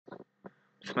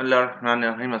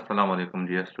Bismillahirrahmanirrahim. Assalamu alaikum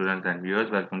dear students and viewers.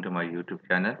 Welcome to my YouTube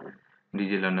channel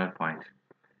Digilearnerspoint.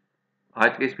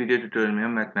 आज के इस video tutorial में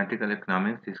हम मैथमेटिकल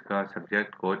इकोनॉमिक्स जिसका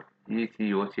सब्जेक्ट कोड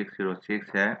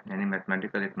ECO606 है यानी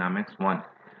मैथमेटिकल इकोनॉमिक्स 1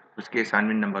 उसके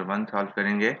असाइनमेंट नंबर 1 सॉल्व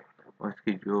करेंगे और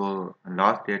इसकी जो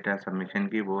लास्ट डेट है सबमिशन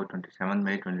की वो 27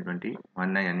 मई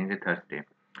 2021 है यानी कि थर्सडे।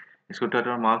 इसको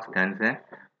टोटल मार्क्स 10 हैं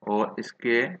और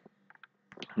इसके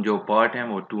जो पार्ट हैं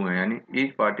वो 2 हैं यानी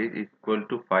each part is equal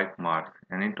to 5 marks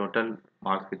यानी टोटल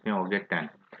मार्क्स कितने हो गए 10।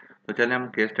 तो चले हम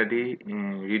केस स्टडी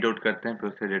रीड आउट करते हैं फिर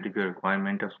उससे रिलेटेड जो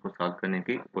रिक्वायरमेंट है उसको सॉल्व करने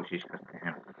की कोशिश करते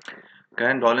हैं।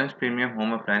 Current Dawlance premium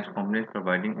home appliance company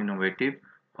providing innovative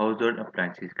house hold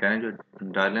appliances. Current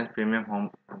जो Dawlance premium home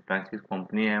appliances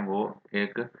company है वो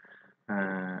एक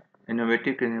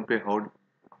इनोवेटिव किस्म के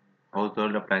हाउस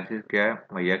होल्ड अप्लायंसेस क्या है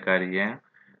मुहैया कर रही है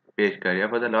पेश कर रही है।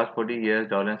 For the last 40 years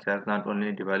Dawlance has not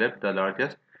only developed the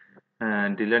largest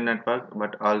dealer network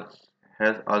but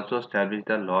has also established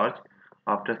a large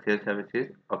after sales services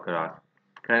across।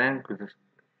 कह रहे हैं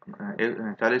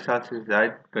 40 साल से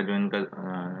ज़ायद का जो इनका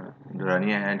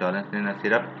दौरानिया है डॉलेंस ने न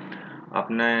सिर्फ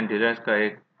अपने डीलर्स का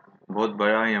एक बहुत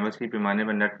बड़ा या वसी पैमाने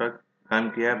पर नेटवर्क कायम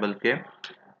किया है बल्कि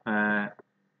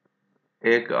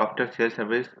एक after sale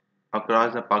service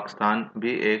across the Pakistan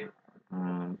भी एक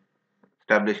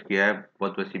स्टैब्लिश किया है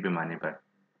बहुत वसी पैमाने पर।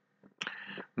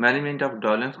 Management of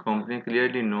Dolan's company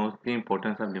clearly knows the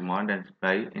importance of demand and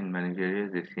supply in managerial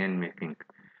decision making।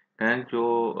 कहें जो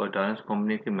डॉलेंस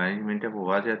कंपनी की मैनेजमेंट है वो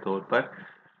वाज़ह तौर पर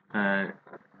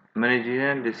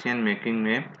मैनेजरियल डिसीजन मेकिंग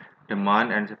में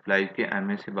डिमांड एंड सप्लाई के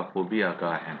अहमियत से बखूबी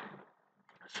आगाह है।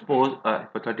 Suppose a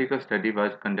hypothetical study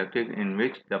was conducted in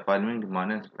which the following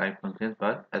demand and supply functions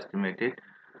was estimated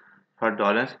for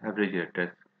Dolan's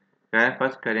refrigerators। कहें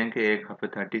फर्ज करें कि एक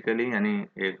hypothetically यानी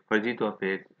एक फर्जी तौर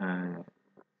पे एक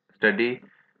स्टडी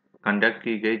कंडक्ट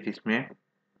की गई जिसमें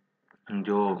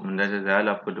जो मंदरजा ज़ैल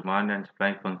आपको डिमांड एंड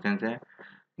सप्लाई फंक्शंस हैं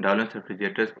डॉलेंस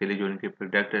रेफ्रिजरेटर्स के लिए जो उनके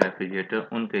प्रोडक्ट रेफ्रिजरेटर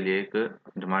उनके लिए एक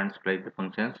डिमांड सप्लाई के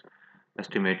फंक्शंस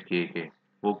एस्टिमेट किए गए।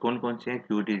 वो कौन कौन से हैं?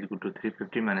 Q D is equal to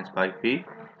 350 minus 5p,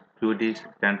 Q D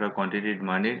stand for quantity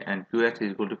demanded and Q S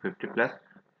is equal to 50 plus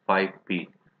 5p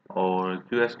और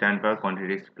Q S stand for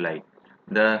quantity supply.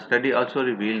 The study also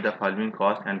reveal the following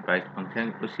cost and price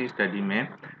function. उसी study में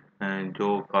जो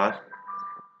cost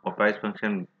और price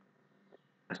function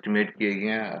estimate किए गए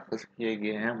हैं अखज़ किए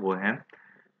गए हैं वो हैं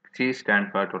C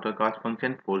stand for total cost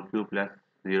function 4q plus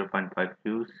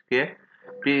 0.5q square,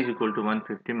 P is equal to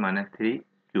 150 minus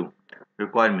 3q।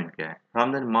 Requirement क्या है?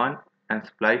 From the demand and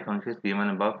supply functions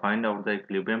given above find out the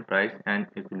equilibrium price and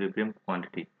equilibrium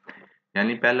quantity.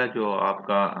 यानी पहला जो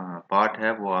आपका part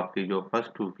है वो आपकी जो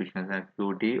फर्स्ट टू इक्वेशंस हैं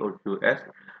QD और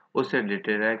QS उससे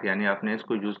रिलेटेड है यानी आपने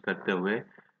इसको यूज़ करते हुए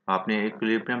आपने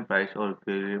इक्विलिब्रियम प्राइस और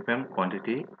इक्विलिब्रियम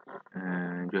क्वांटिटी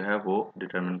जो है वो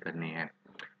डिटरमिन करनी है।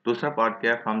 दूसरा पार्ट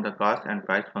क्या है? From the cost and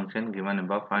price function given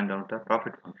above find out the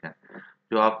profit function.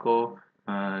 जो आपको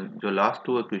जो लास्ट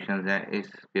टू इक्वेशंस हैं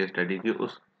इस केस स्टडी की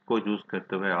उसको यूज़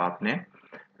करते हुए आपने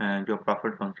जो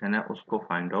प्रॉफिट फंक्शन है उसको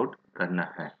फाइंड आउट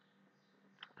करना है।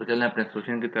 तो चलें अपने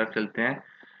सोल्यूशन की तरफ चलते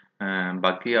हैं।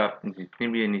 बाकी आप जितनी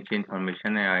भी ये नीचे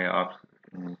इंफॉर्मेशन है आप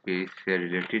के इससे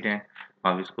रिलेटेड हैं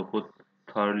आप इसको खुद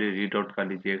थॉरली रीड आउट कर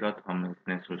लीजिएगा। तो हम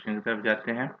अपने सोल्यूशन की तरफ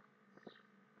जाते हैं।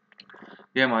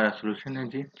 ये हमारा सोल्यूशन है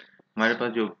जी। हमारे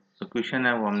पास जो क्वेश्चन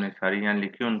है वो हमने सारी यहाँ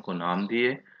लिखी उनको नाम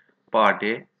दिए। पार्ट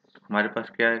ए हमारे पास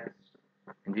क्या है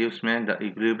जी उसमें the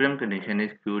equilibrium condition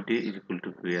is Q T is equal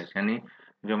to Q S यानी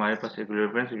जो हमारे पास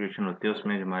इक्विलिब्रियम सिचुएशन होती है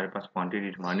उसमें जो हमारे पास क्वांटिटी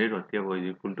डिमांडेड होती है वो is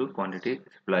equal to quantity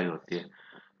supply होती है।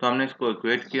 तो हमने इसको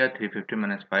इक्वेट किया 350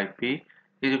 minus 5p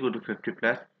is equal to 50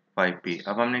 plus 5p।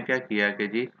 अब हमने क्या किया कि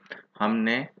जी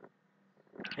हमने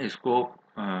इसको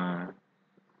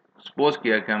सपोज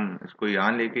किया कि हम इसको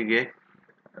यहाँ लेके गए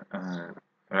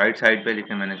राइट साइड पे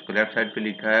लिखे मैंने इसको लेफ्ट साइड पे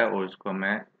लिखा है और इसको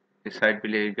मैं इस साइड पे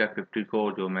ले गया 50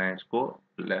 को जो मैं इसको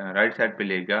राइट साइड पे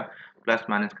ले गया प्लस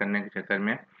माइनस करने के चक्कर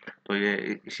में तो ये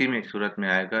इसी में सूरत में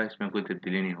आएगा इसमें कोई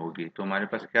तब्दीली नहीं होगी। तो हमारे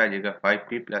पास क्या आ जाएगा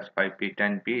 5p plus 5p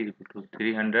 10p is equal to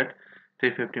 300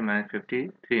 350 minus 50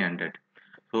 300।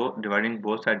 So dividing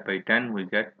both sides by 10 we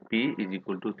get p is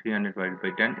equal to 300 divided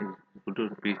by 10 is equal to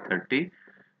 ₹30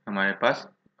 हमारे पास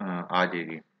आ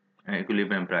जाएगी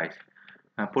equilibrium price.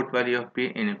 Put value of P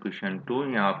in equation 2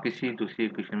 या आप किसी दूसरी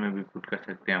equation में भी put कर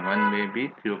सकते हैं 1 में भी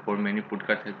 3 और 4 में नहीं पुट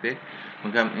कर सकते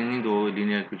क्योंकि हम इन्हीं दो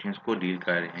लीनियर इक्वेशंस को डील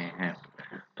कर रहे हैं।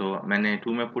 तो मैंने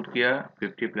 2 में पुट किया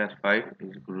 50 plus 5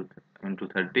 is equal two into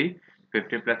 30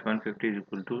 50 plus 150 is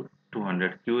equal to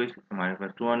 200 Q is हमारे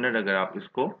पास 200। अगर आप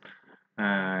इसको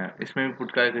इसमें भी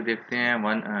पुट करके देखते हैं।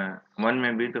 वन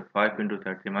में भी तो 5 इंटू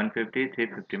 30 150,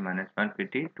 350 माइनस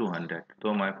 150 200। तो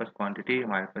हमारे पास क्वांटिटी,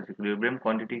 हमारे पास इक्विलिब्रियम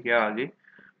क्वांटिटी क्या आ गई,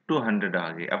 200 आ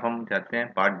गई। अब हम जाते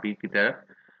हैं पार्ट बी की तरफ।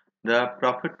 द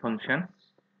प्रॉफिट फंक्शन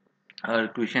और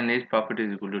equation is profit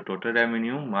is equal to total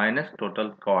revenue minus total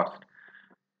cost,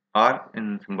 R in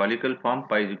symbolical form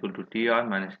pi is equal to TR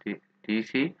minus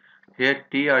TC। Here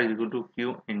TR is equal to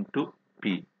Q into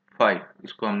P। 5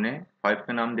 इसको हमने 5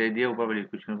 का नाम दे दिया, ऊपर वाली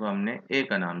question को हमने A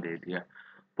का नाम दे दिया।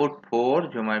 पुट 4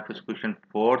 जो हमारे पास क्वेश्चन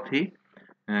 4 थी,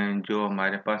 जो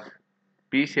हमारे पास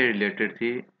P से रिलेटेड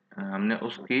थी, हमने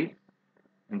उसकी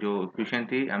जो क्वेश्चन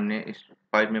थी हमने इस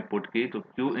 5 में पुट की। तो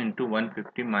Q into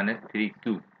 150 minus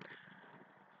 3Q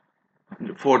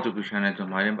fourth question है। तो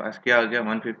हमारे पास क्या आ गया,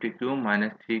 150Q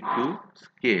माइनस 3Q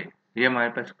स्केयर। ये हमारे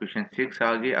पास क्वेश्चन 6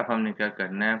 आ गई। अब हमने क्या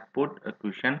करना है, पुट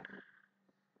क्वेश्चन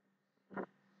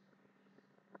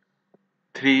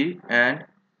 3 एंड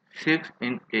 6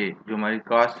 इन ए। जो हमारी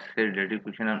कास्ट से रिलेटेड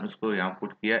क्वेश्चन है उसको यहाँ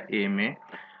पुट किया ए में।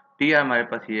 टी हमारे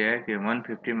पास ये है कि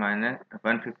 150Q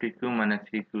minus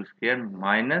 3Q square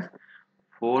minus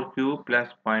 4Q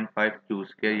plus 0.5Q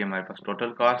square, ये हमारे पास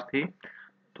टोटल कास्ट थी।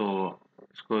 तो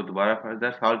इसको दोबारा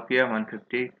फर्दर सॉल्व किया,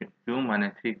 150Q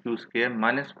minus 3Q square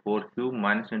minus 4Q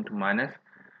minus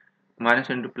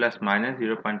into plus minus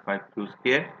 0.5Q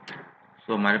square.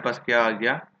 तो हमारे पास क्या आ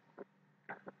गया,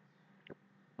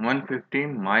 150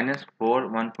 minus 4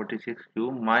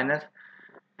 146Q minus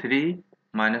 3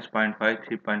 minus 0.5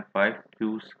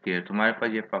 3.5Q square. तो हमारे पास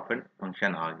ये प्रॉफिट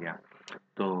फंक्शन आ गया।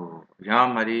 तो यहाँ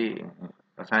हमारी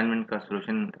असाइनमेंट का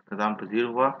सॉल्यूशन एग्जाम पर 0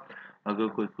 हुआ। अगर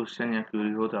कोई क्वेश्चन या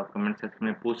क्यूरी हो तो आप कमेंट सेक्शन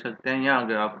में पूछ सकते हैं, या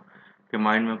अगर आपके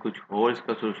माइंड में कुछ और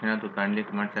इसका सॉल्यूशन है तो काइंडली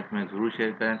कमेंट सेक्शन में ज़रूर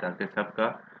शेयर करें ताकि सबका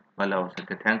भला हो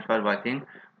सके। Thanks for watching.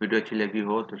 वीडियो अच्छी लगी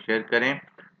हो तो शेयर करें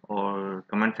और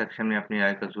कमेंट सेक्शन में अपनी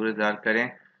राय का ज़रूर इज़हार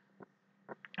करें,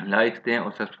 लाइक्स दें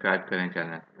और सब्सक्राइब करें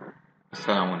चैनल।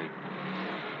 अस्सलाम वालेकुम।